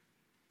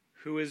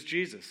Who is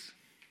Jesus?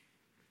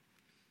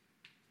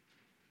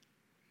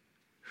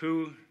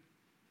 Who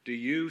do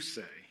you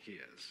say he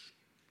is?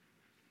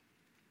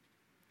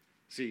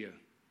 Is he a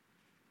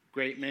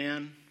great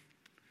man?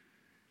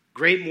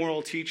 Great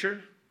moral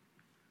teacher?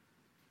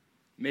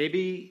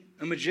 Maybe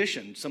a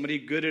magician, somebody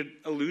good at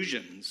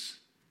illusions.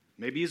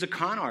 Maybe he's a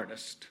con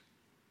artist.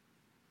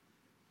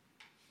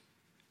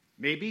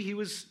 Maybe he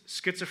was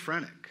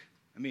schizophrenic.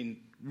 I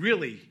mean,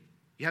 really,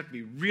 you have to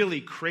be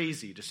really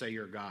crazy to say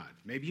you're God.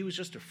 Maybe he was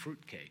just a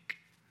fruitcake.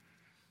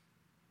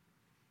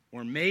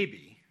 Or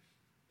maybe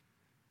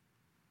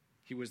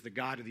he was the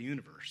God of the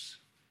universe.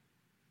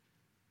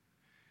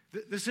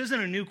 This isn't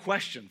a new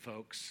question,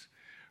 folks.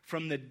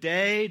 From the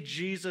day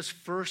Jesus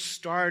first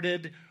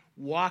started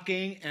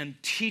walking and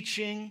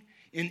teaching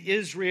in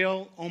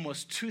Israel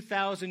almost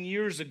 2,000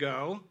 years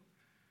ago,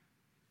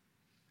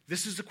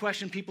 this is the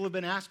question people have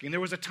been asking. There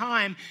was a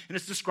time, and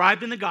it's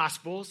described in the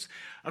Gospels,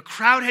 a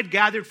crowd had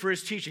gathered for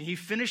his teaching. He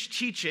finished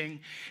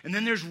teaching, and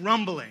then there's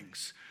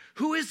rumblings.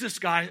 Who is this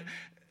guy?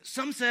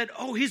 Some said,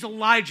 oh, he's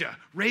Elijah,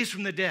 raised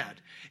from the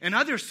dead. And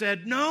others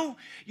said, no,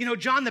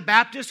 John the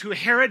Baptist, who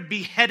Herod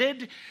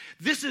beheaded,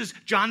 this is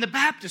John the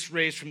Baptist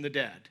raised from the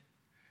dead.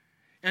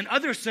 And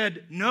others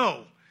said,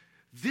 no,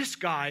 this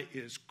guy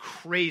is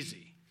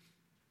crazy.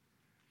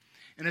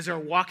 And as they're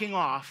walking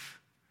off,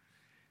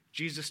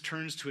 Jesus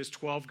turns to his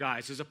 12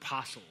 guys, his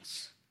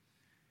apostles,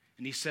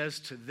 and he says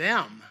to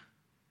them,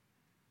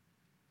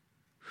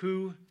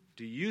 who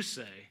do you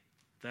say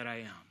that I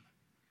am?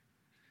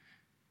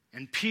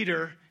 And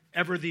Peter,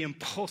 ever the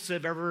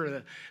impulsive,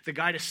 ever the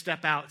guy to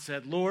step out,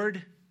 said,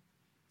 Lord,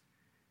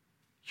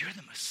 you're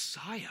the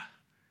Messiah.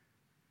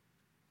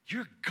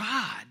 You're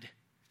God.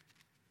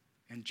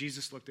 And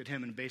Jesus looked at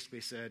him and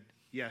basically said,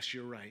 yes,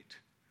 you're right.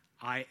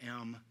 I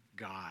am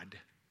God.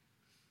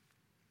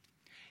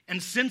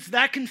 And since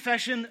that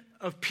confession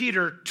of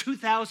Peter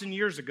 2,000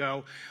 years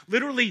ago,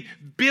 literally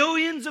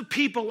billions of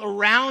people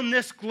around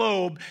this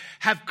globe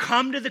have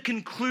come to the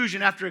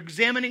conclusion, after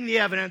examining the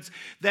evidence,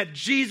 that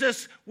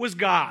Jesus was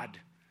God.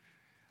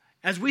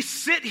 As we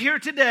sit here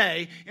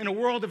today in a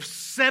world of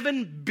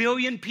 7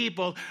 billion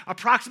people,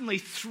 approximately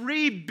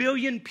 3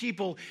 billion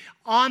people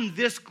on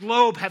this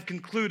globe have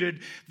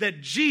concluded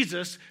that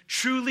Jesus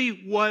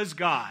truly was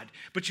God.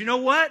 But you know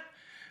what?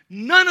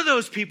 None of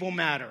those people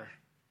matter.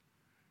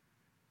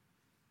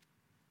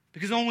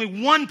 Because only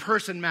one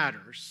person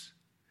matters,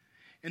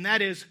 and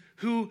that is,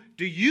 who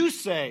do you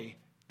say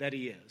that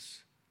he is?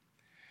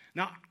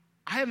 Now,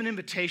 I have an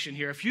invitation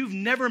here. If you've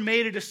never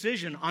made a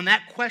decision on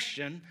that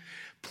question,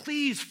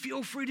 please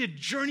feel free to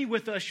journey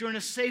with us. You're in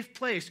a safe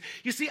place.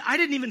 You see, I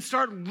didn't even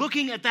start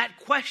looking at that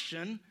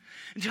question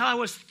until I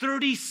was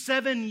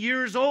 37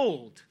 years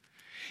old.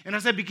 And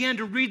as I began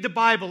to read the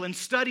Bible and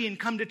study and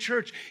come to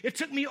church, it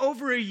took me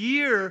over a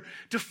year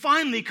to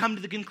finally come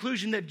to the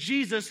conclusion that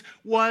Jesus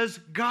was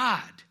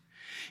God.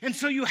 And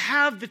so you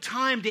have the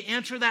time to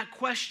answer that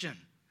question.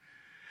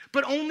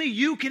 But only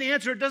you can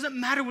answer. It doesn't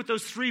matter what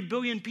those 3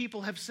 billion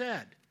people have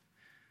said.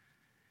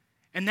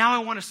 And now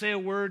I want to say a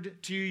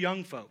word to you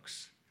young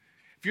folks.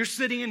 If you're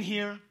sitting in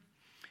here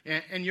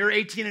and you're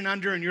 18 and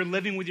under and you're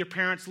living with your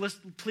parents,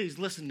 please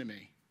listen to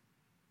me.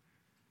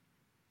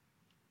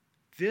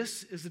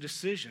 This is a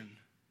decision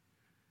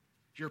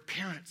your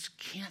parents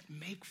can't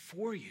make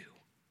for you.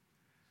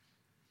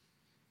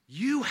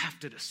 You have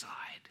to decide.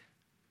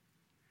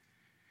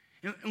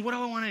 And what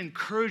I want to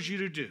encourage you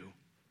to do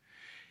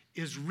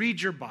is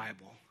read your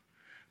Bible,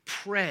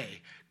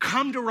 pray,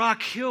 come to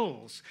Rock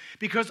Hills,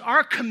 because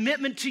our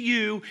commitment to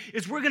you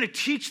is we're going to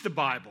teach the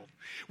Bible.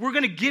 We're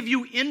going to give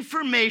you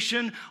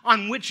information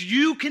on which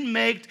you can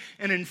make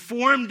an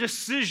informed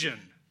decision.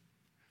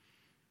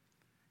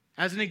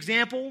 As an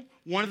example,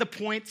 one of the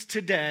points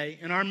today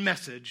in our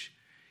message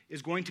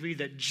is going to be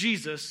that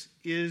Jesus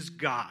is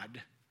God.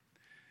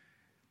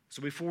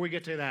 So before we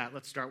get to that,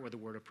 let's start with a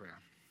word of prayer.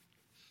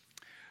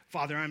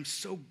 Father, I'm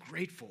so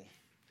grateful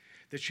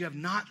that you have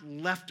not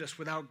left us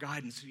without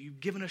guidance. You've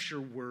given us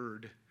your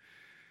word.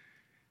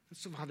 And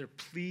so, Father,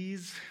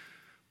 please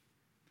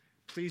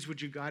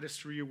would you guide us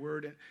through your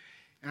word?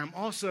 And I'm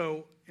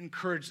also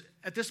encouraged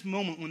at this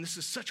moment when this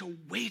is such a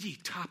weighty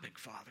topic,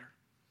 Father.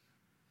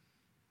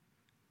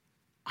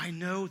 I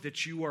know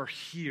that you are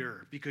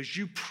here because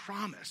you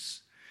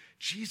promise,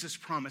 Jesus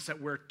promised,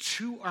 that where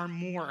 2 or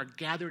more are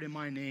gathered in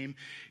my name,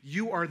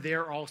 you are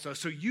there also.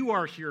 So you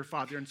are here,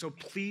 Father. And so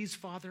please,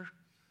 Father,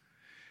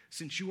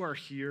 since you are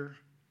here,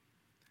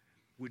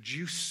 would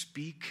you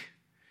speak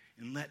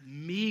and let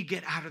me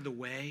get out of the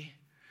way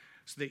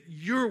so that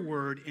your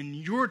word and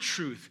your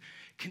truth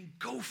can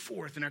go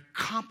forth and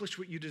accomplish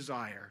what you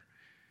desire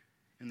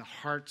in the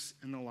hearts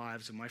and the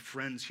lives of my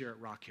friends here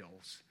at Rock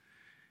Hills.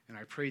 And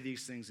I pray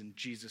these things in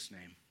Jesus'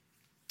 name.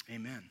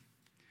 Amen.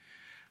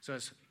 So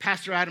as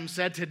Pastor Adam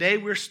said, today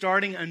we're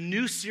starting a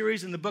new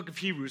series in the book of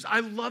Hebrews.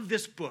 I love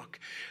this book.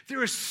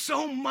 There is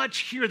so much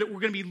here that we're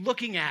going to be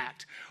looking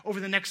at over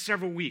the next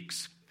several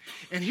weeks.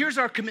 And here's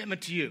our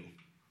commitment to you.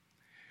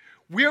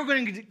 We are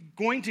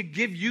going to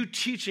give you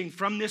teaching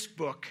from this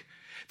book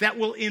that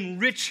will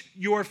enrich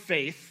your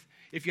faith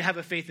if you have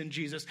a faith in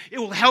Jesus. It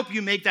will help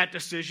you make that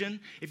decision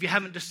if you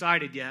haven't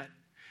decided yet.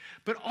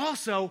 But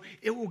also,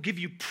 it will give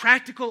you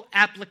practical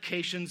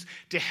applications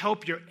to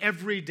help your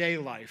everyday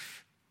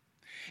life.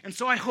 And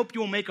so I hope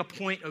you will make a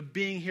point of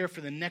being here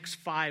for the next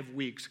 5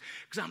 weeks,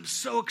 because I'm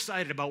so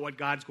excited about what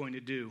God's going to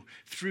do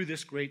through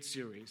this great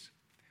series.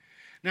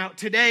 Now,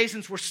 today,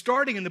 since we're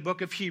starting in the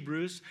book of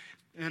Hebrews,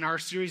 and our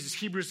series is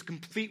Hebrews, the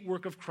Complete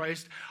Work of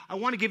Christ, I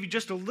want to give you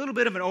just a little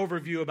bit of an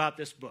overview about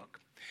this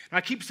book. Now,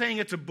 I keep saying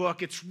it's a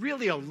book. It's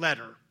really a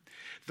letter.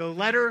 The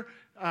letter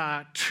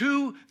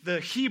to the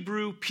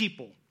Hebrew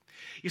people.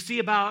 You see,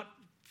 about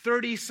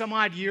 30 some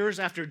odd years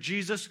after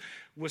Jesus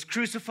was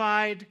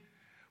crucified,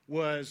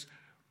 was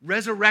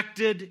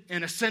resurrected,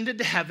 and ascended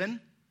to heaven,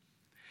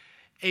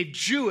 a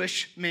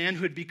Jewish man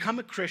who had become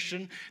a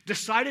Christian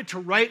decided to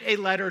write a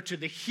letter to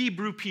the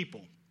Hebrew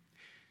people.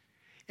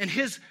 And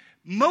his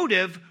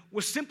motive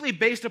was simply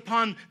based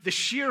upon the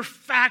sheer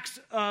facts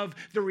of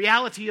the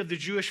reality of the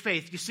Jewish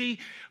faith. You see,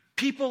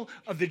 people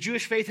of the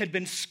Jewish faith had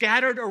been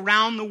scattered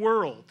around the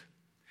world.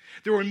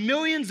 There were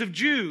millions of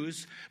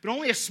Jews, but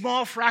only a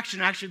small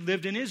fraction actually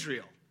lived in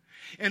Israel.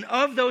 And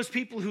of those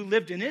people who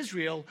lived in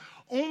Israel,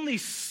 only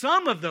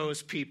some of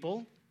those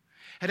people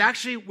had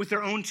actually, with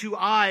their own 2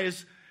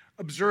 eyes,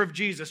 observed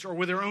Jesus, or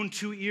with their own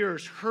 2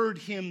 ears, heard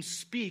him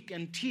speak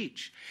and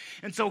teach.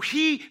 And so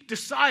he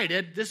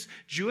decided, this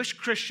Jewish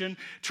Christian,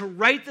 to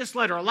write this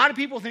letter. A lot of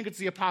people think it's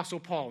the Apostle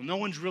Paul. No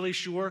one's really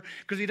sure,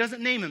 because he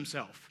doesn't name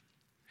himself.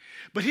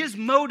 But his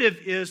motive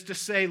is to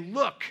say,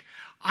 look,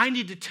 I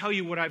need to tell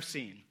you what I've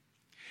seen.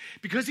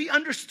 Because he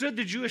understood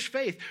the Jewish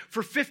faith.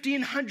 For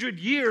 1,500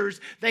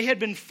 years, they had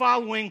been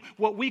following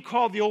what we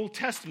call the Old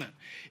Testament.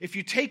 If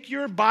you take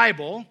your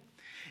Bible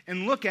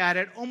and look at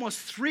it,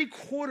 almost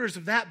 3/4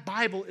 of that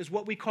Bible is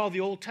what we call the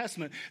Old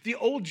Testament, the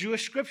old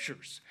Jewish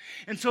scriptures.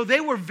 And so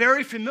they were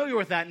very familiar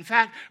with that. In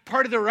fact,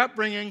 part of their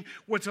upbringing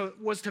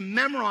was to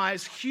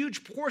memorize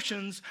huge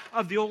portions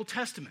of the Old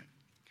Testament.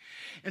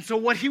 And so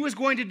what he was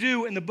going to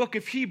do in the book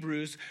of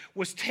Hebrews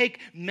was take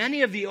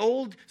many of the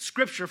old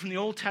scripture from the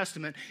Old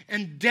Testament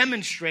and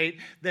demonstrate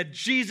that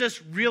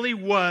Jesus really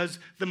was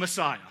the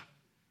Messiah.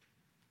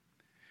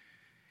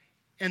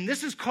 And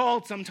this is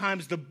called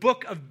sometimes the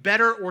book of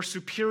better or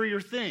superior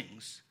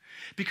things,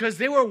 because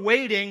they were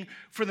waiting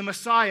for the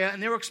Messiah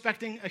and they were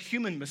expecting a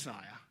human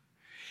Messiah.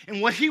 And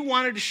what he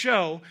wanted to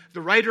show, the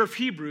writer of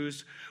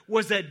Hebrews,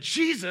 was that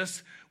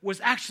Jesus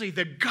was actually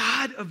the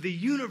God of the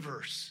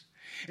universe.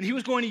 And he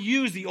was going to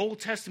use the Old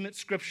Testament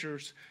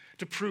scriptures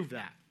to prove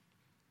that.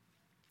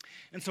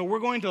 And so we're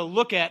going to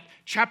look at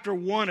chapter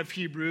 1 of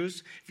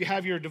Hebrews. If you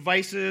have your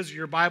devices,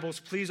 your Bibles,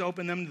 please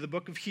open them to the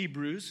book of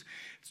Hebrews.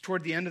 It's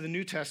toward the end of the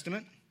New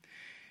Testament.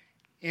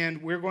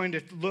 And we're going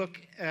to look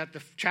at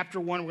the chapter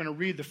 1. We're going to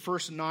read the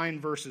first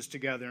 9 verses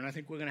together. And I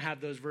think we're going to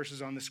have those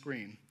verses on the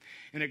screen.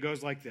 And it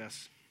goes like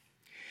this.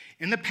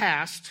 In the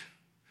past,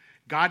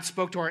 God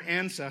spoke to our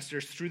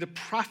ancestors through the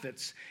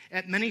prophets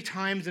at many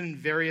times and in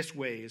various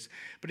ways.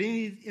 But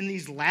in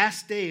these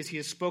last days, he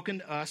has spoken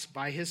to us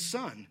by his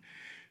Son,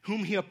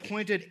 whom he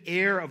appointed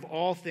heir of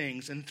all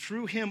things, and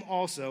through him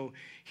also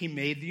he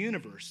made the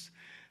universe.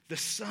 The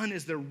Son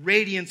is the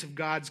radiance of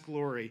God's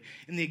glory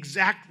and the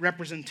exact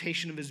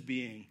representation of his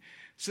being,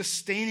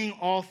 sustaining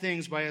all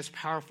things by his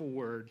powerful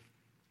word.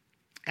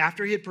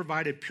 After he had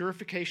provided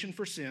purification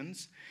for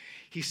sins,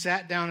 he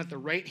sat down at the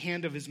right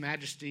hand of his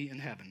majesty in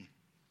heaven.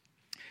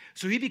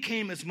 So he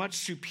became as much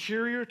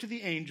superior to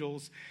the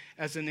angels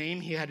as the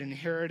name he had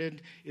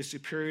inherited is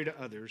superior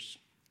to others.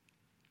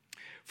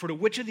 For to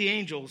which of the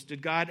angels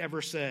did God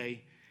ever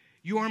say,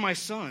 "You are my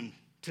son,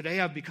 today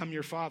I've become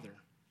your father"?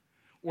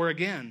 Or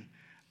again,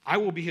 "I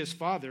will be his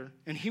father,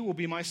 and he will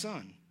be my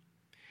son"?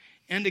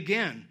 And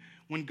again,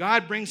 when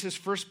God brings his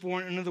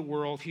firstborn into the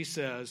world, he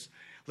says,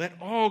 "Let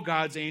all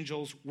God's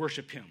angels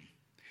worship him."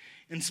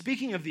 And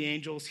speaking of the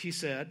angels, he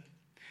said,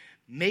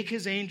 "Make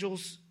his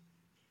angels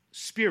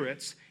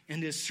spirits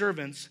and his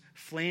servants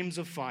flames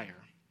of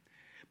fire."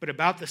 But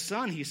about the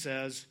Son, he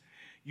says,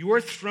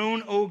 "Your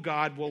throne, O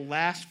God, will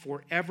last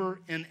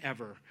forever and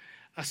ever.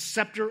 A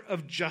scepter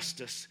of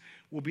justice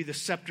will be the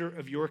scepter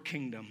of your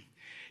kingdom.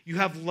 You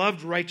have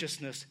loved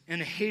righteousness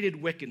and hated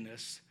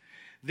wickedness.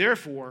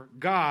 Therefore,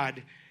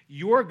 God,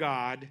 your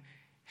God,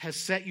 has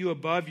set you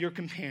above your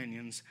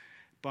companions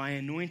by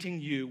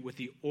anointing you with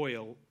the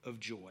oil of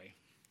joy."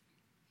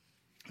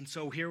 And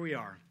so here we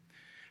are.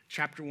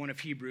 Chapter 1 of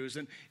Hebrews.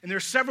 And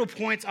there's several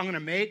points I'm going to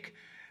make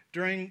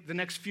during the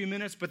next few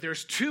minutes, but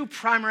there's 2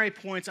 primary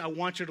points I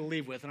want you to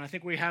leave with, and I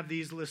think we have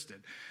these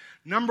listed.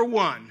 Number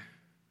 1,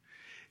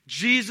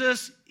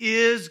 Jesus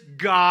is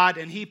God,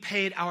 and he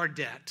paid our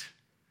debt.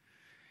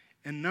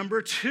 And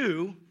number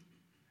 2,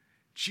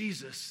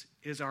 Jesus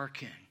is our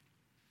King.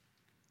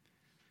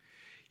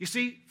 You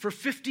see, for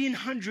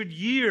 1,500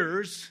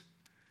 years,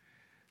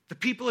 the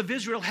people of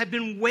Israel had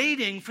been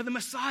waiting for the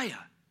Messiah.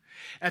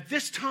 At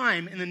this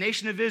time in the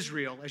nation of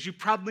Israel, as you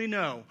probably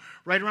know,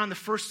 right around the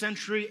 1st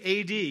century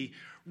AD,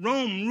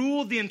 Rome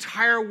ruled the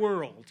entire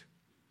world.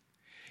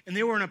 And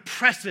they were an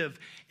oppressive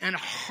and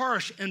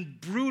harsh and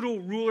brutal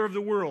ruler of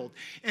the world.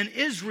 And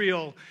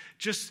Israel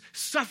just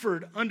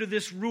suffered under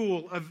this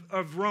rule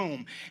of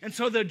Rome. And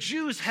so the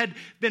Jews had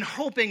been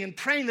hoping and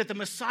praying that the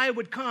Messiah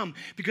would come,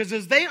 because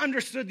as they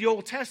understood the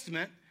Old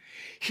Testament,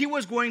 he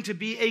was going to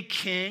be a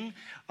king,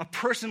 a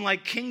person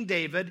like King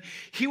David.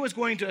 He was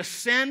going to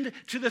ascend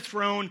to the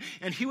throne,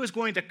 and he was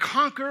going to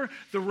conquer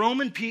the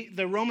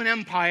Roman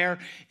Empire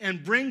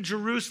and bring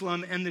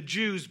Jerusalem and the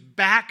Jews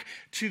back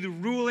to the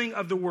ruling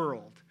of the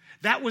world.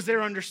 That was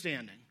their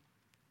understanding.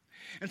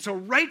 And so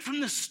right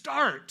from the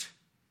start,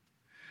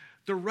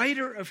 the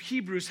writer of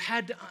Hebrews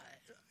had to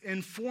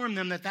inform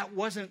them that that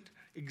wasn't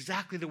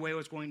exactly the way it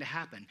was going to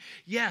happen.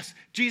 Yes,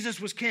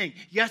 Jesus was king.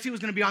 Yes, he was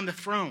going to be on the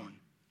throne.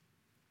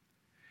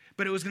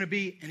 But it was going to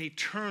be an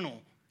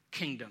eternal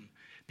kingdom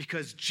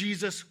because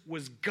Jesus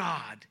was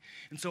God.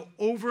 And so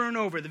over and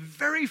over, the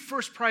very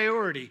first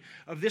priority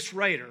of this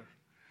writer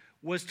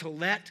was to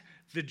let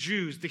the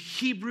Jews, the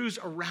Hebrews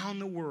around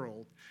the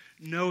world,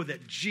 know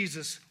that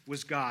Jesus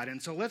was God.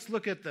 And so let's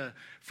look at the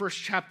first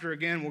chapter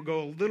again. We'll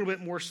go a little bit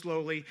more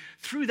slowly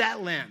through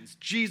that lens.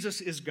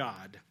 Jesus is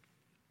God.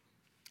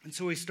 And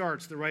so he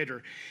starts, the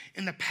writer,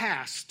 in the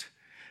past,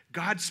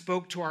 God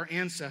spoke to our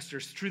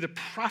ancestors through the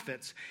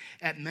prophets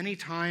at many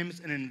times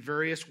and in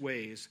various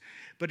ways.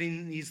 But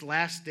in these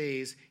last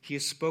days, he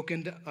has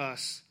spoken to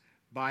us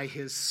by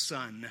his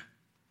Son.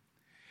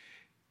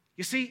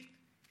 You see,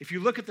 if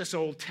you look at this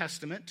Old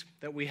Testament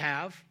that we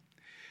have,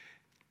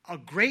 a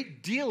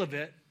great deal of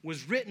it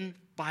was written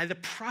by the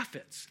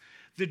prophets.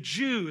 The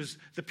Jews,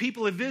 the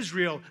people of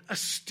Israel,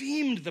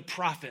 esteemed the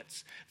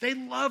prophets. They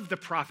loved the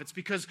prophets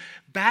because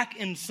back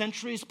in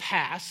centuries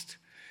past,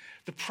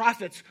 the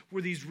prophets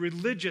were these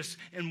religious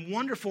and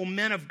wonderful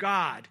men of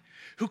God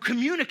who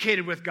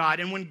communicated with God.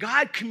 And when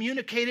God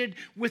communicated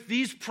with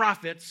these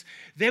prophets,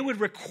 they would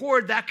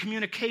record that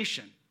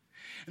communication.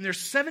 And there's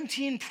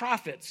 17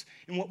 prophets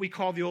in what we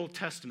call the Old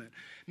Testament.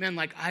 Men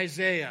like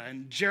Isaiah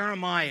and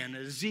Jeremiah and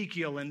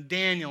Ezekiel and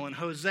Daniel and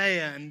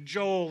Hosea and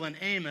Joel and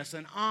Amos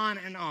and on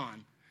and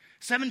on.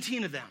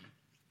 17 of them.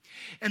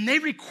 And they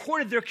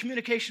recorded their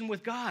communication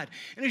with God.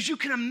 And as you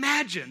can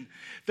imagine,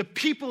 the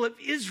people of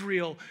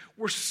Israel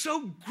were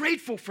so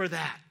grateful for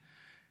that.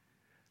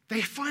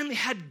 They finally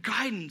had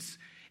guidance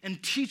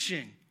and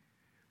teaching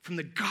from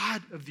the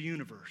God of the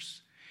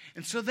universe.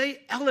 And so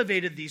they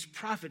elevated these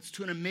prophets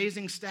to an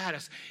amazing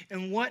status.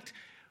 And what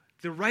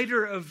the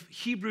writer of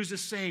Hebrews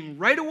is saying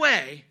right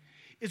away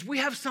is we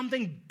have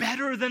something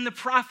better than the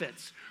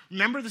prophets.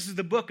 Remember, this is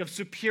the book of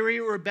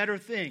superior or better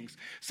things.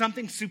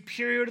 Something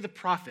superior to the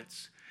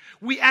prophets.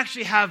 We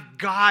actually have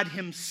God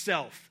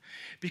himself,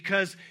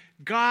 because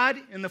God,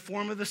 in the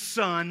form of the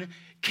Son,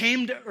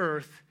 came to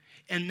earth,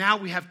 and now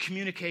we have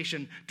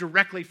communication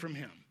directly from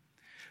him.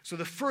 So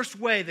the first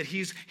way that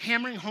he's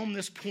hammering home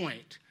this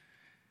point,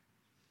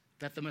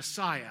 that the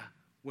Messiah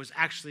was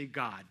actually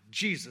God.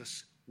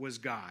 Jesus was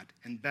God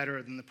and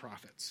better than the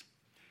prophets.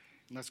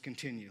 And let's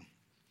continue.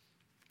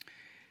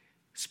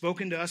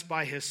 Spoken to us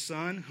by his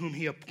Son, whom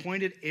he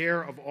appointed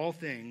heir of all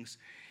things,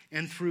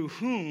 and through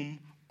whom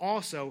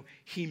also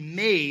he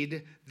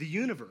made the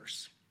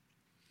universe.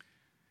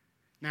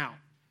 Now,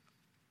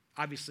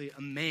 obviously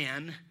a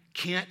man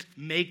can't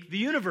make the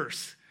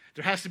universe.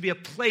 There has to be a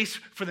place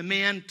for the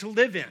man to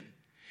live in.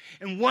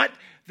 And what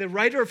the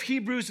writer of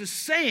Hebrews is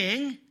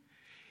saying,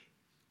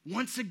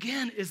 once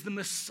again, is the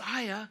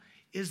Messiah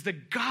is the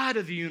God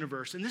of the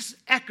universe. And this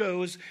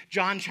echoes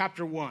John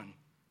chapter 1.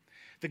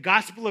 The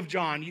Gospel of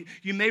John,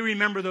 you may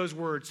remember those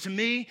words. To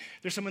me,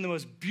 they're some of the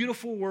most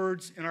beautiful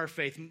words in our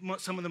faith,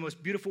 some of the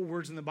most beautiful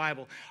words in the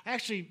Bible. I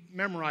actually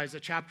memorized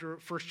the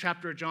first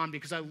chapter of John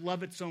because I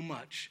love it so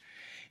much.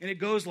 And it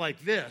goes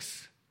like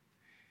this.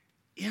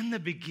 In the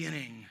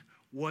beginning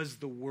was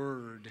the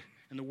Word.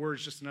 And the Word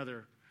is just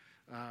another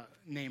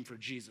name for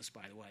Jesus,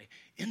 by the way.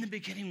 In the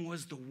beginning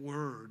was the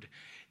Word.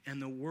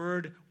 And the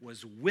Word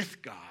was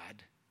with God.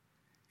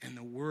 And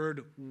the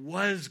Word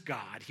was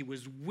God. He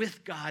was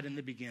with God in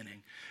the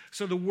beginning.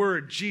 So the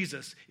Word,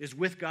 Jesus, is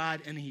with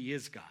God and he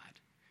is God.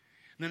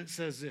 And then it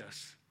says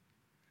this.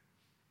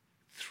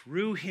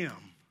 Through him,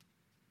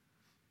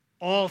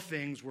 all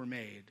things were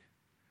made.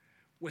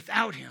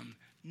 Without him,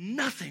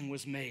 nothing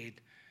was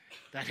made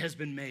that has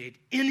been made.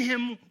 In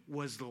him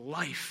was the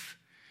life.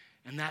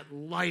 And that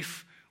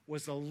life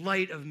was the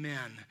light of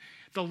men.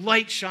 The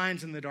light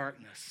shines in the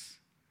darkness.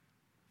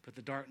 But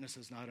the darkness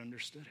has not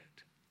understood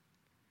it.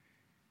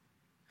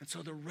 And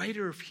so the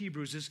writer of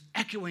Hebrews is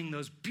echoing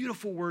those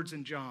beautiful words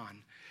in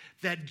John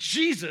that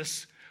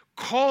Jesus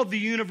called the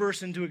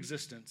universe into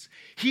existence.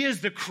 He is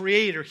the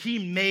creator. He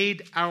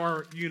made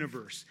our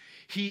universe.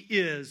 He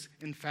is,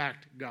 in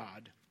fact,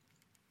 God.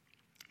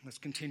 Let's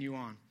continue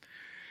on.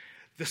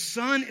 The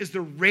Son is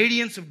the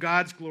radiance of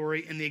God's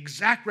glory and the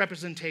exact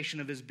representation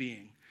of his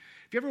being.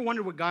 Have you ever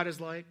wondered what God is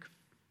like?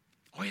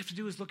 All you have to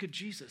do is look at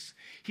Jesus.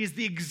 He is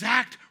the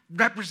exact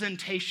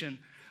representation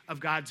of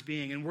God's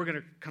being, and we're going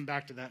to come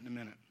back to that in a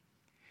minute.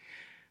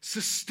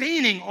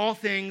 Sustaining all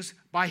things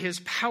by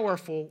his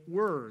powerful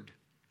word.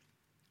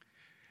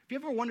 you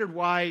ever wondered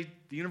why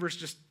the universe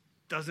just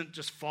doesn't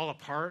just fall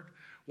apart?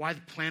 Why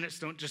the planets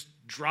don't just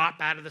drop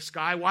out of the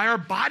sky? Why our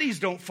bodies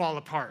don't fall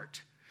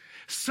apart?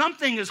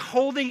 Something is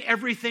holding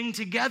everything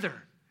together.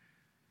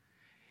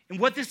 And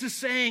what this is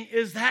saying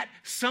is that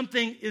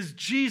something is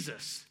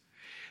Jesus.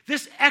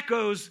 This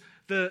echoes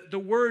the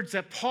words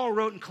that Paul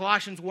wrote in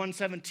Colossians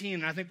 1:17,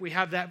 and I think we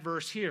have that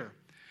verse here.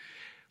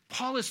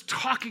 Paul is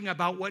talking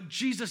about what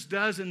Jesus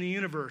does in the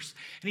universe.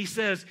 And he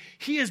says,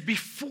 he is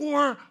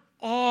before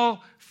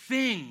all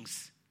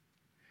things.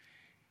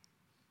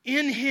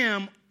 In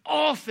him,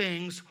 all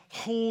things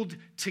hold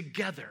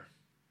together.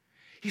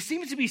 He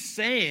seems to be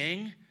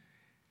saying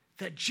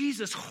that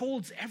Jesus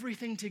holds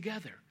everything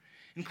together,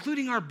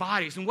 including our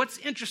bodies. And what's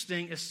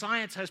interesting is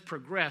science has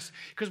progressed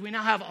because we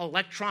now have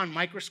electron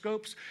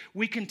microscopes.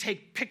 We can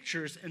take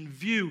pictures and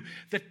view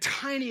the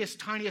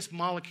tiniest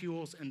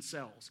molecules and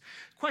cells.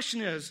 The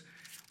question is,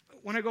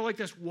 when I go like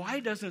this, why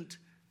doesn't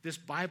this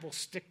Bible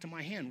stick to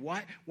my hand?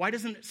 Why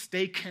doesn't it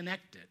stay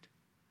connected?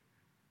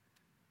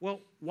 Well,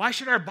 why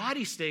should our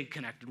body stay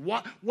connected?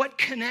 What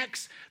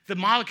connects the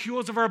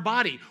molecules of our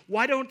body?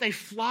 Why don't they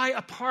fly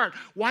apart?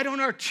 Why don't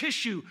our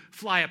tissue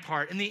fly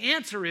apart? And the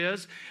answer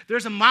is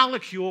there's a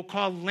molecule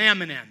called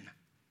laminin.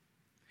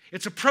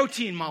 It's a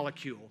protein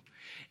molecule.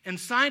 And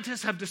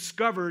scientists have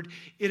discovered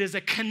it is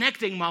a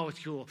connecting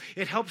molecule.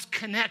 It helps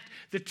connect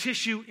the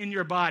tissue in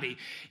your body.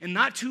 And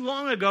not too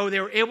long ago,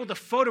 they were able to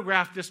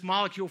photograph this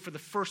molecule for the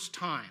first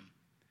time.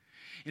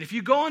 And if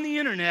you go on the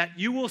internet,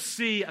 you will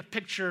see a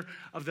picture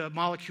of the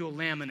molecule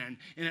laminin,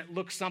 and it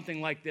looks something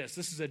like this.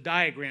 This is a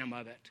diagram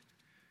of it.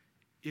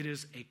 It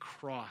is a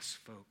cross,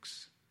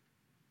 folks.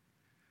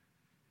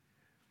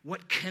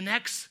 What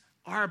connects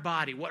our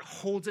body, what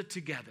holds it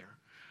together,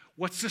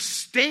 what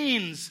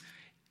sustains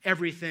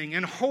everything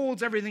and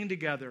holds everything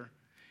together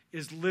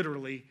is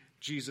literally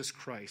Jesus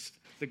Christ,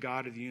 the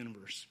God of the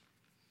universe.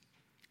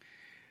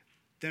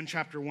 Then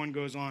chapter 1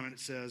 goes on and it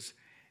says,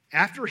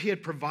 after he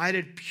had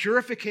provided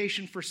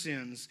purification for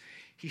sins,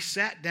 he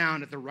sat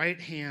down at the right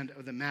hand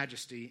of the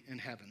Majesty in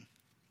heaven.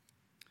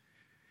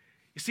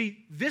 You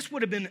see, this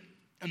would have been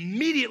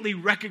immediately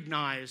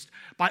recognized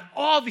by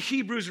all the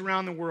Hebrews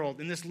around the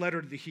world in this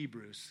letter to the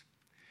Hebrews.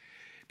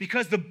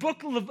 Because the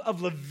book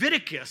of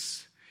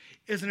Leviticus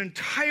is an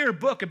entire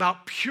book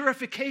about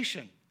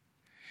purification.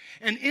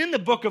 And in the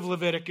book of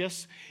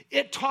Leviticus,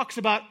 it talks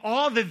about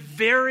all the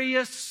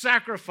various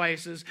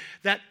sacrifices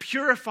that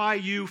purify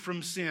you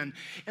from sin.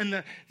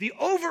 And the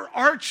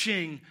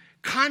overarching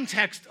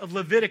context of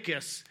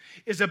Leviticus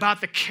is about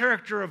the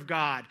character of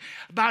God,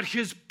 about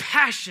his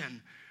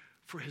passion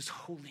for his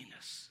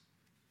holiness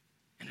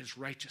and his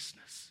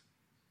righteousness.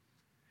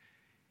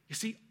 You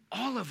see,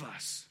 all of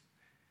us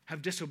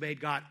have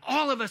disobeyed God.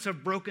 All of us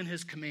have broken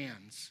his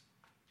commands.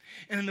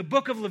 And in the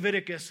book of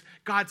Leviticus,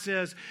 God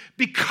says,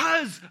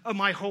 because of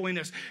my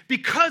holiness,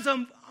 because of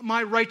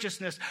my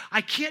righteousness,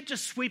 I can't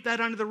just sweep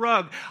that under the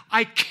rug.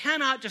 I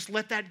cannot just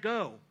let that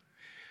go.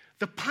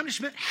 The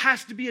punishment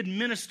has to be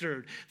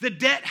administered. The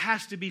debt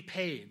has to be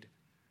paid.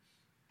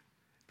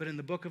 But in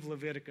the book of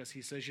Leviticus,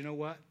 he says, you know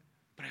what?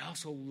 But I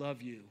also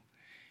love you.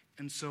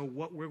 And so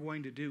what we're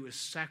going to do is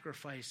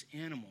sacrifice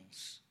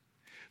animals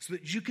so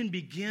that you can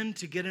begin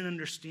to get an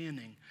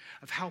understanding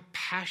of how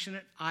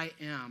passionate I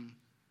am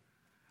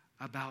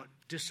about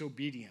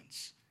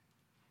disobedience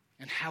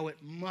and how it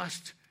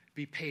must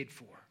be paid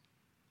for.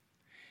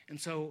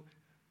 And so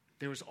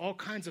there was all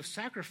kinds of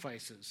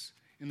sacrifices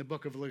in the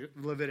book of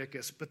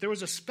Leviticus, but there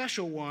was a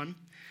special one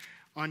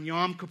on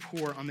Yom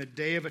Kippur, on the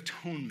Day of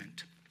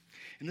Atonement.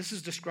 And this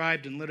is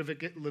described in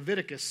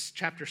Leviticus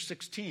chapter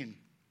 16.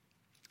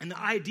 And the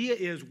idea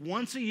is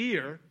once a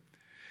year,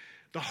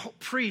 the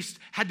priest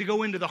had to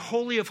go into the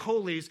Holy of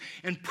Holies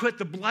and put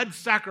the blood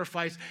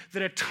sacrifice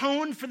that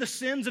atoned for the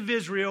sins of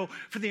Israel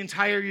for the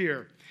entire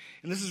year.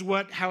 And this is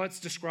how it's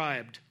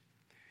described.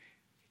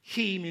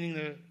 He, meaning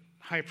the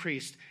high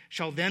priest,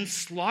 shall then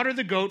slaughter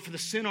the goat for the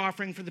sin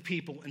offering for the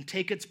people and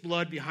take its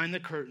blood behind the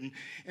curtain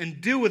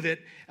and do with it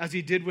as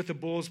he did with the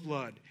bull's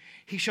blood.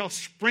 He shall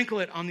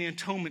sprinkle it on the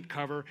atonement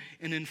cover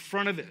and in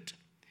front of it.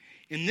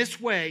 In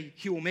this way,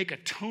 he will make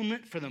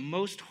atonement for the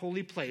most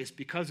holy place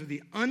because of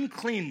the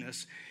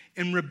uncleanness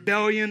and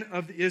rebellion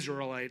of the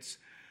Israelites,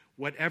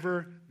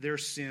 whatever their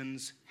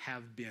sins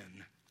have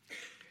been.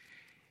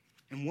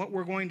 And what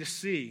we're going to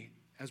see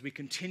as we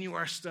continue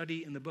our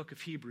study in the book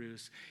of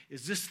Hebrews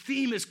is this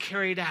theme is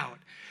carried out,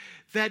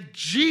 that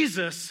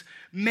Jesus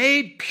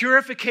made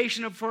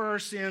purification for our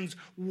sins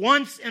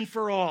once and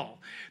for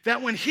all.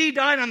 That when he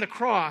died on the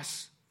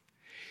cross,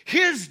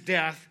 his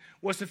death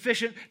was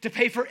sufficient to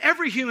pay for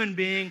every human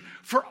being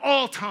for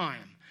all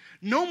time.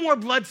 No more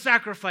blood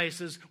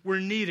sacrifices were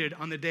needed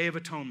on the Day of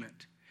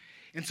Atonement.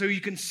 And so you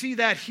can see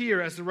that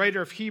here as the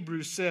writer of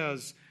Hebrews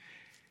says,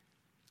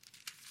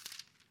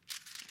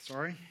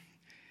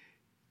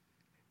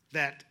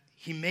 that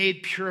he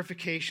made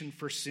purification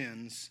for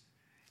sins.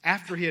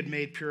 After he had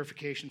made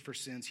purification for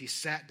sins, he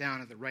sat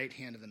down at the right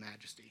hand of the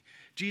Majesty.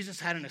 Jesus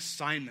had an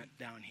assignment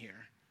down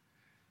here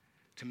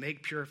to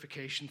make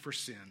purification for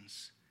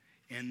sins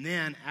And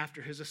then,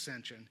 after his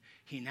ascension,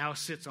 he now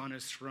sits on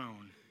his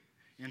throne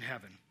in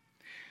heaven.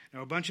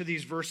 Now, a bunch of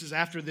these verses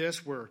after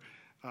this were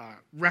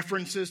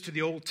references to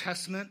the Old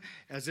Testament,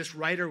 as this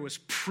writer was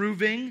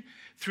proving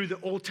through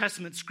the Old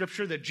Testament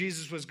scripture that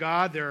Jesus was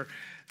God.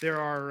 There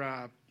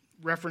are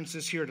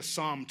references here to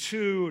Psalm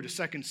 2,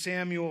 to 2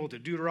 Samuel, to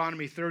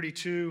Deuteronomy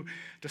 32,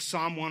 to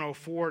Psalm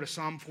 104, to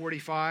Psalm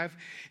 45.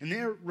 And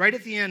there, right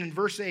at the end in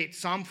verse 8,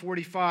 Psalm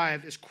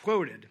 45 is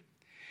quoted.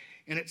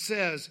 And it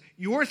says,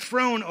 "Your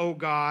throne, O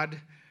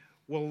God,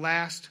 will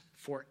last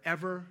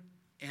forever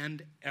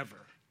and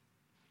ever."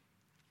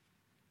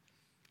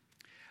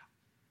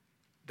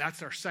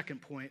 That's our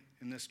second point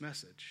in this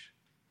message.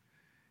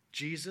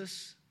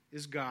 Jesus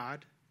is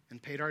God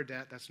and paid our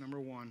debt. That's number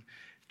one.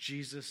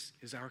 Jesus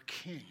is our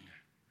King.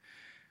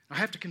 I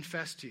have to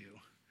confess to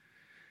you,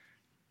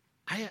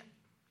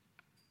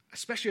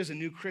 especially as a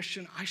new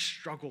Christian, I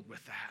struggled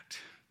with that.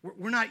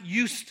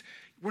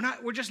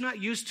 We're just not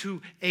used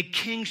to a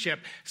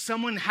kingship,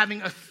 someone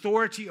having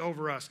authority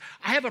over us.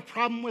 I have a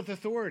problem with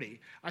authority.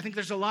 I think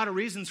there's a lot of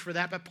reasons for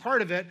that, but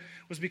part of it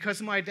was because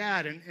of my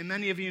dad, and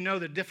many of you know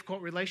the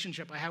difficult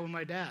relationship I had with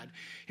my dad.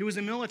 He was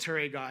a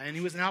military guy, and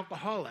he was an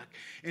alcoholic,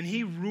 and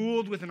he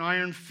ruled with an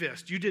iron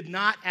fist. You did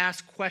not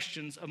ask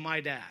questions of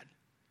my dad.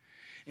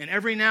 And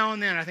every now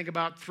and then, I think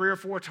about 3 or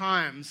 4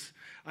 times,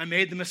 I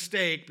made the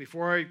mistake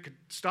before I could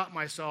stop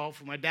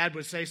myself. My dad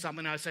would say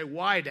something, and I'd say,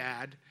 "Why,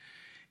 Dad?"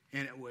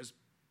 And it was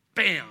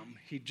bam,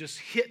 he just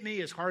hit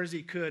me as hard as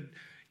he could,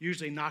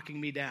 usually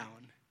knocking me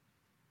down.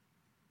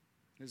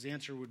 His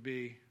answer would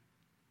be,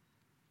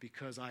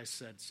 "Because I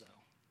said so."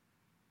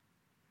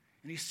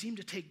 And he seemed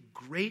to take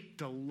great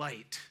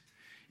delight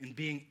in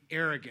being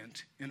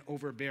arrogant and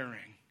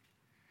overbearing.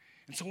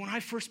 And so when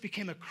I first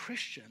became a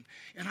Christian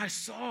and I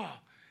saw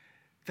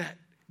that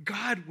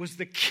God was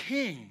the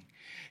King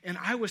and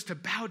I was to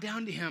bow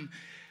down to him,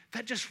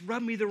 that just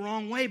rubbed me the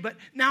wrong way. But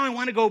now I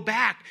want to go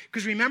back,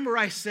 because remember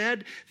I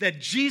said that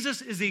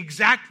Jesus is the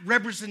exact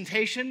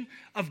representation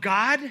of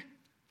God?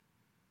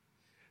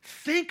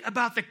 Think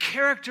about the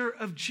character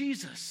of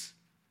Jesus.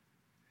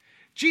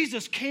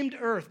 Jesus came to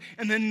earth,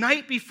 and the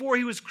night before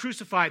he was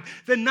crucified,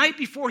 the night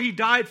before he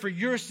died for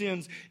your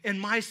sins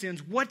and my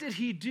sins, what did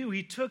he do?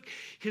 He took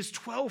his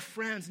 12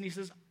 friends and he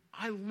says,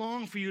 "I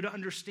long for you to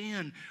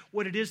understand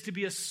what it is to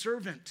be a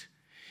servant.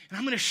 And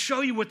I'm going to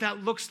show you what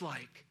that looks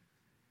like."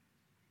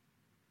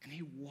 And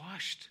he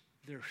washed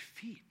their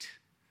feet.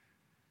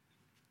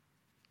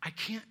 I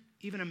can't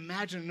even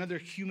imagine another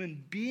human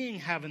being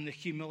having the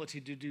humility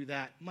to do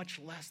that, much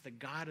less the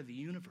God of the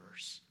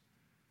universe.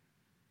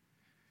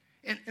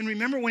 And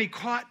remember when he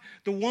caught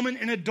the woman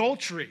in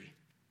adultery?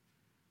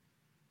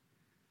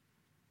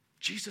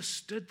 Jesus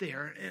stood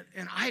there,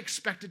 and I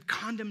expected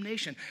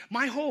condemnation.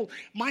 My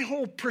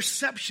whole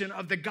perception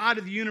of the God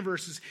of the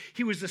universe is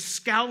he was a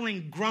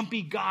scowling,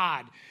 grumpy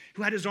God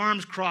who had his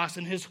arms crossed,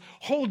 and his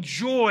whole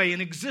joy in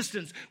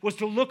existence was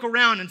to look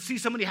around and see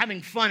somebody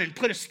having fun and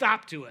put a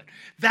stop to it.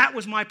 That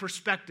was my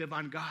perspective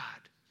on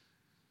God.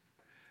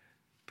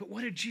 But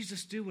what did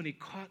Jesus do when he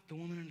caught the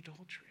woman in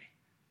adultery?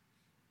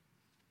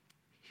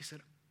 He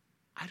said,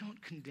 "I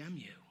don't condemn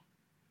you.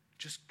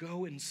 Just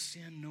go and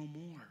sin no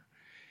more."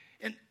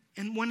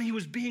 And when he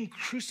was being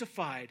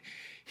crucified,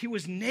 he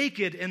was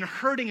naked and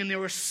hurting, and they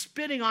were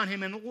spitting on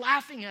him and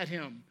laughing at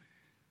him.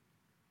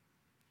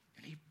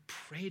 And he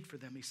prayed for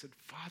them. He said,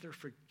 "Father,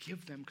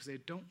 forgive them because they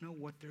don't know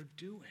what they're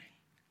doing."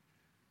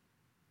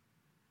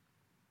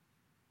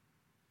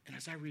 And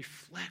as I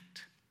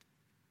reflect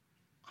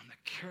on the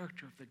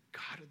character of the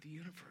God of the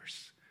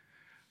universe,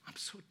 I'm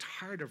so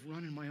tired of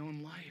running my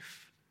own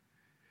life.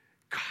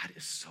 God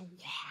is so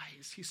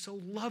wise. He's so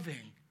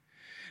loving.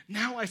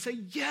 Now I say,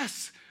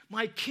 "Yes,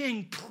 my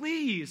King,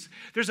 please."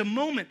 There's a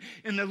moment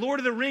in the Lord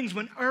of the Rings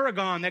when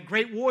Aragorn, that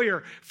great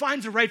warrior,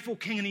 finds a rightful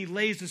king and he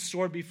lays his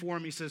sword before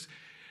him. He says,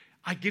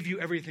 "I give you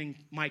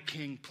everything, my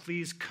King.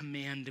 Please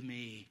command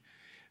me."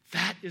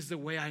 That is the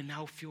way I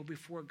now feel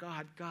before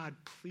God. God,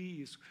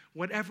 please,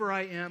 whatever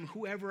I am,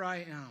 whoever I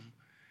am,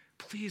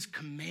 please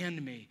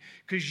command me,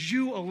 because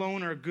you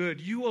alone are good.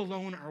 You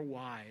alone are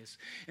wise.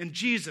 And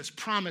Jesus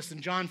promised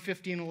in John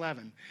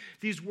 15:11,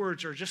 these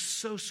words are just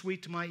so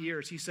sweet to my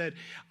ears. He said,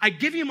 "I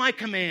give you my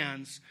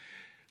commands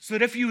so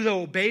that if you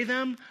obey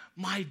them,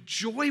 my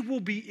joy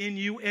will be in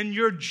you and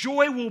your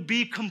joy will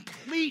be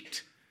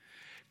complete."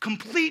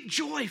 Complete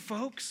joy,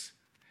 folks.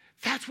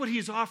 That's what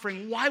he's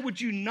offering. Why would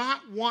you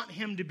not want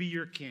him to be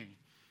your King?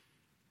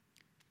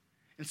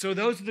 And so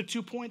those are the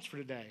 2 points for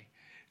today.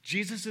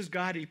 Jesus is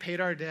God, he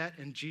paid our debt,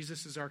 and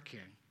Jesus is our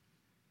King.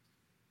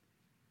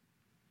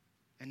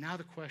 And now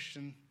the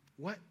question,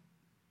 what?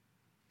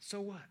 So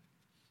what?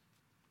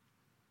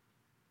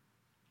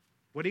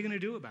 What are you going to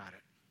do about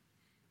it?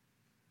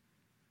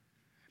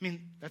 I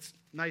mean, that's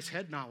nice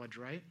head knowledge,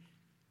 right?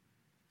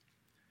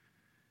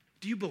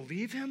 Do you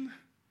believe him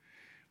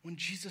when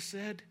Jesus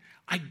said,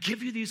 "I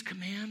give you these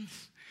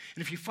commands,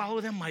 and if you follow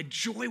them, my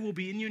joy will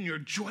be in you and your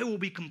joy will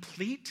be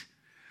complete"?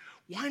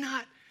 Why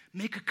not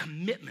make a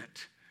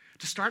commitment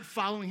to start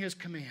following his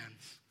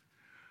commands?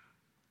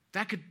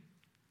 That could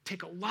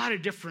take a lot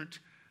of different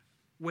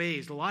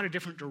ways, a lot of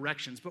different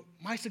directions. But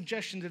my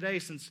suggestion today,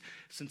 since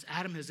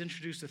Adam has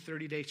introduced a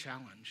 30-day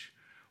challenge,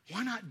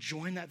 why not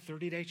join that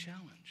 30-day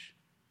challenge?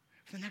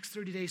 For the next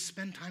 30 days,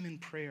 spend time in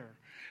prayer.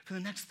 For the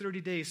next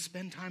 30 days,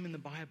 spend time in the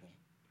Bible.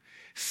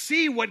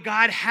 See what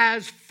God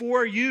has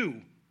for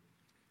you.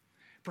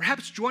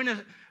 Perhaps join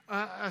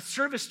a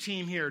service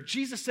team here.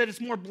 Jesus said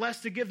it's more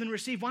blessed to give than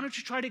receive. Why don't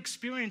you try to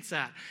experience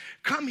that?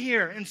 Come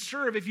here and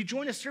serve. If you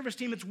join a service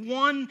team, it's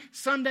one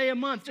Sunday a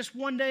month, just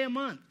one day a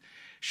month.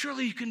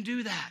 Surely you can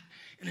do that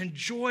and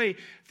enjoy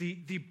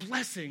the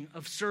blessing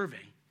of serving.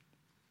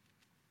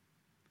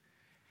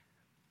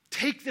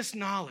 Take this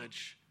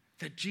knowledge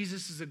that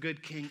Jesus is a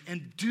good king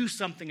and do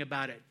something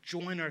about it.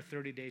 Join our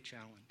 30-day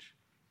challenge.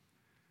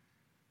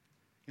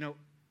 You know,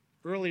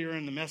 earlier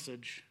in the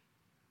message,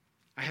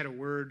 I had a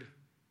word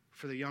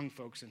for the young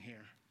folks in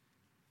here.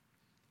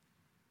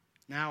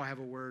 Now I have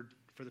a word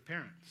for the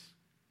parents.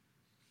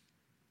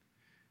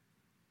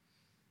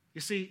 You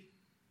see,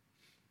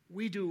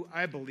 we do,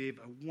 I believe,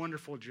 a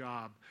wonderful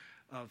job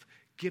of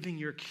giving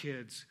your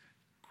kids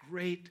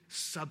great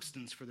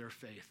substance for their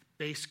faith.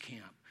 Base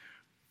Camp,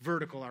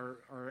 Vertical,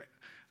 our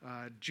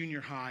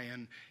junior high,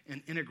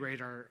 and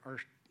Integrate, our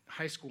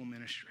high school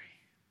ministry.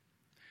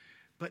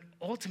 But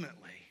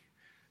ultimately,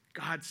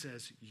 God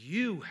says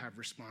you have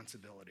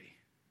responsibility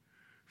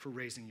for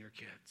raising your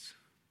kids.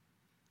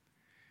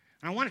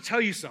 And I want to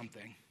tell you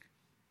something.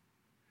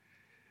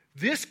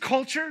 This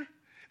culture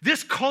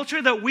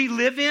that we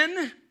live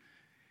in,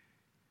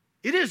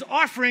 it is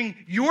offering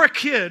your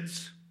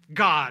kids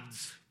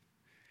gods.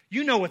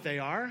 You know what they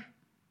are.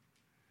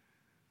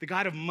 The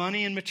God of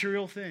money and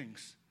material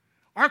things.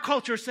 Our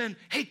culture is saying,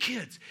 hey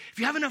kids, if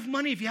you have enough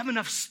money, if you have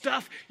enough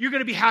stuff, you're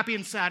going to be happy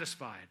and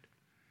satisfied.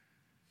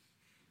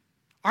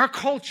 Our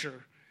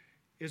culture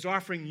is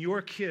offering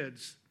your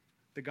kids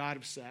the God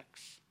of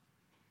sex.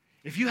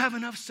 If you have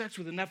enough sex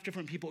with enough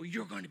different people,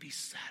 you're going to be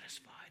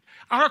satisfied.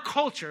 Our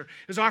culture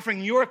is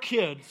offering your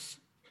kids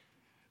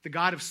the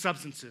God of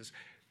substances,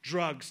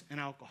 drugs, and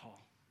alcohol.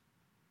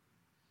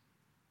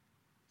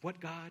 What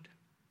God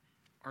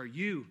are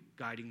you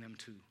guiding them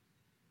to?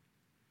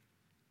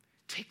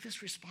 Take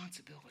this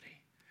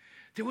responsibility.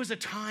 There was a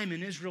time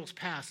in Israel's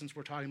past, since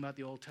we're talking about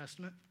the Old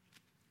Testament,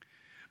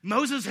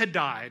 Moses had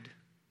died,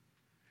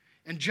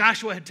 and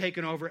Joshua had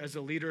taken over as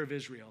the leader of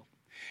Israel.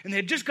 And they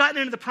had just gotten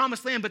into the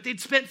promised land, but they'd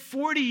spent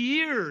 40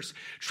 years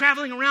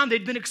traveling around.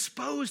 They'd been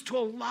exposed to a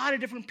lot of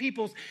different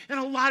peoples and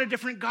a lot of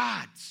different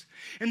gods.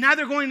 And now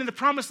they're going to the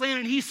promised land,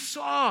 and he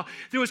saw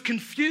there was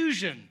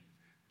confusion.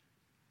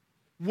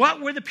 What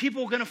were the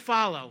people going to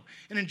follow?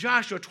 And in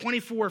Joshua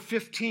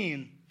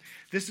 24:15,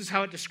 this is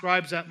how it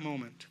describes that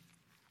moment.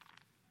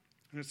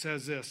 And it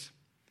says this.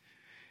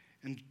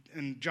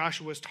 And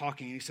Joshua is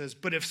talking, and he says,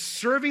 "But if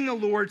serving the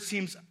Lord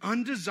seems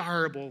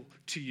undesirable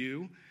to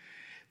you,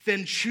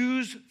 then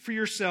choose for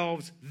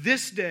yourselves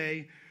this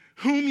day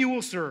whom you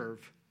will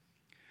serve,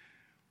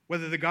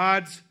 whether the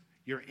gods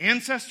your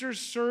ancestors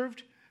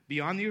served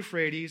beyond the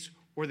Euphrates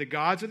or the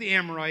gods of the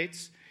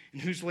Amorites in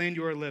whose land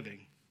you are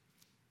living.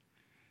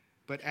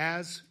 But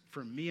as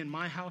for me and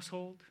my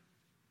household,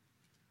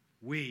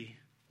 we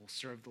will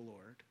serve the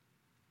Lord."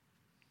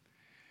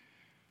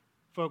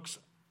 Folks,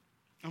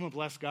 I'm a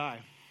blessed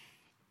guy.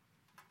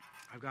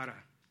 I've got a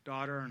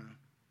daughter and a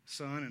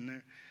son,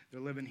 and they're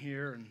living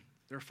here, and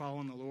they're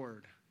following the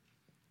Lord.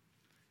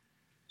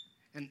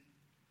 And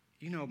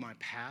you know my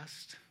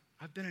past.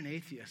 I've been an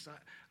atheist.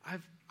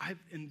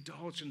 I've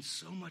indulged in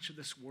so much of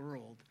this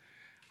world.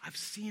 I've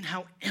seen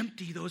how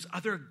empty those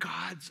other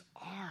gods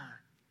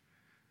are.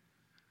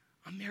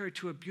 I'm married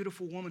to a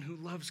beautiful woman who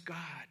loves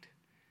God.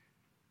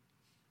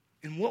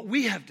 And what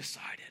we have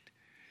decided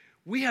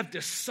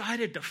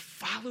to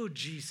follow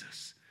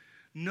Jesus.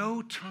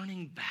 No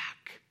turning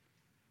back.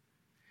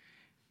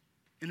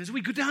 And as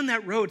we go down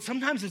that road,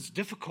 sometimes it's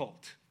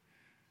difficult.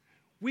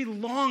 We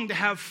long to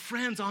have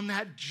friends on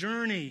that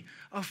journey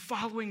of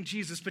following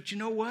Jesus. But you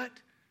know what?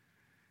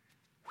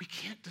 We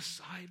can't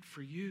decide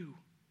for you.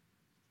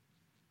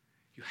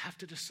 You have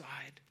to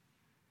decide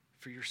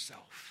for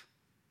yourself.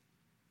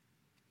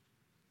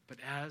 But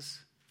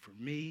as for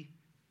me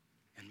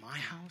and my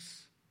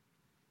house,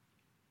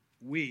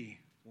 we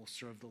will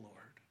serve the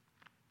Lord.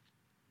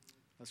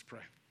 Let's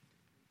pray.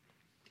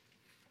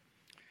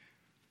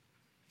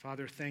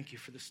 Father, thank you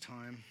for this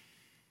time.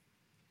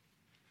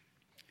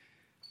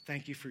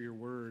 Thank you for your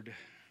word.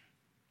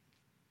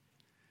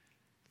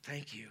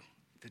 Thank you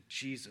that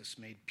Jesus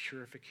made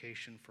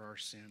purification for our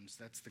sins.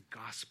 That's the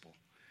gospel.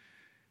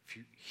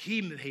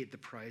 He paid the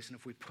price, and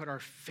if we put our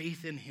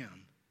faith in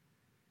him,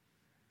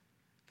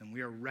 then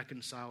we are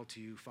reconciled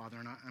to you, Father.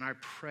 And I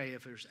pray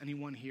if there's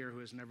anyone here who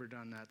has never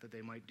done that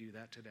they might do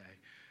that today.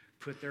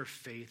 Put their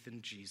faith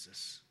in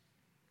Jesus.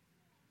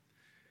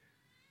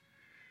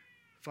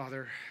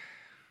 Father,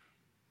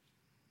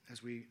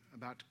 as we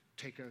about to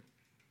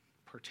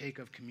partake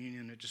of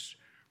communion, it just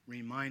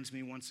reminds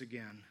me once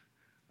again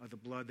of the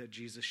blood that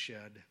Jesus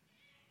shed.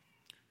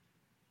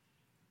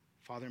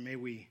 Father, may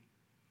we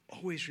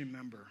always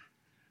remember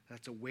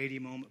that's a weighty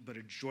moment, but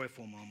a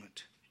joyful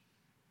moment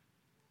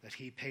that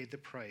he paid the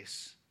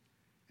price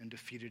and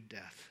defeated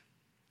death.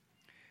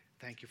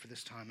 Thank you for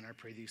this time, and I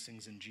pray these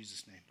things in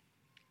Jesus' name.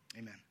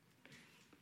 Amen.